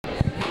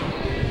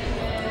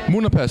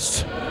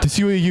Budapest, the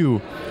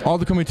CEU, all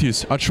the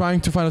committees are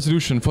trying to find a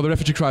solution for the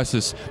refugee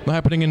crisis now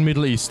happening in the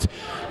Middle East.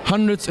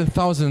 Hundreds and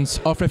thousands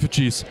of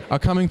refugees are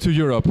coming to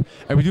Europe,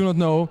 and they do not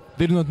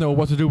know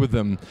what to do with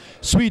them.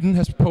 Sweden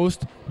has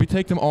proposed we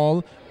take them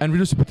all and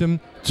redistribute them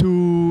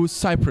to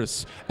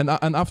Cyprus, and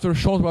after a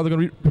short while they're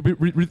going to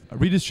be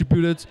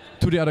redistributed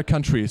to the other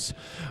countries.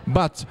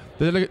 But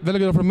the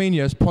delegate of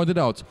Romania has pointed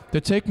out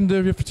that taking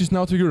the refugees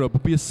now to Europe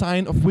would be a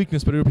sign of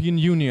weakness by the European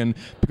Union,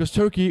 because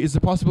Turkey is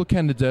a possible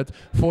candidate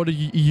for the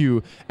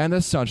EU, and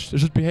as such they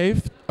should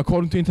behave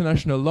according to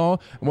international law,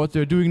 and what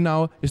they're doing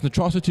now is an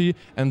atrocity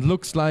and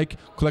looks like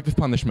collective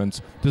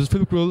punishment. This is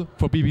Philip Grill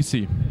for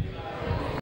BBC.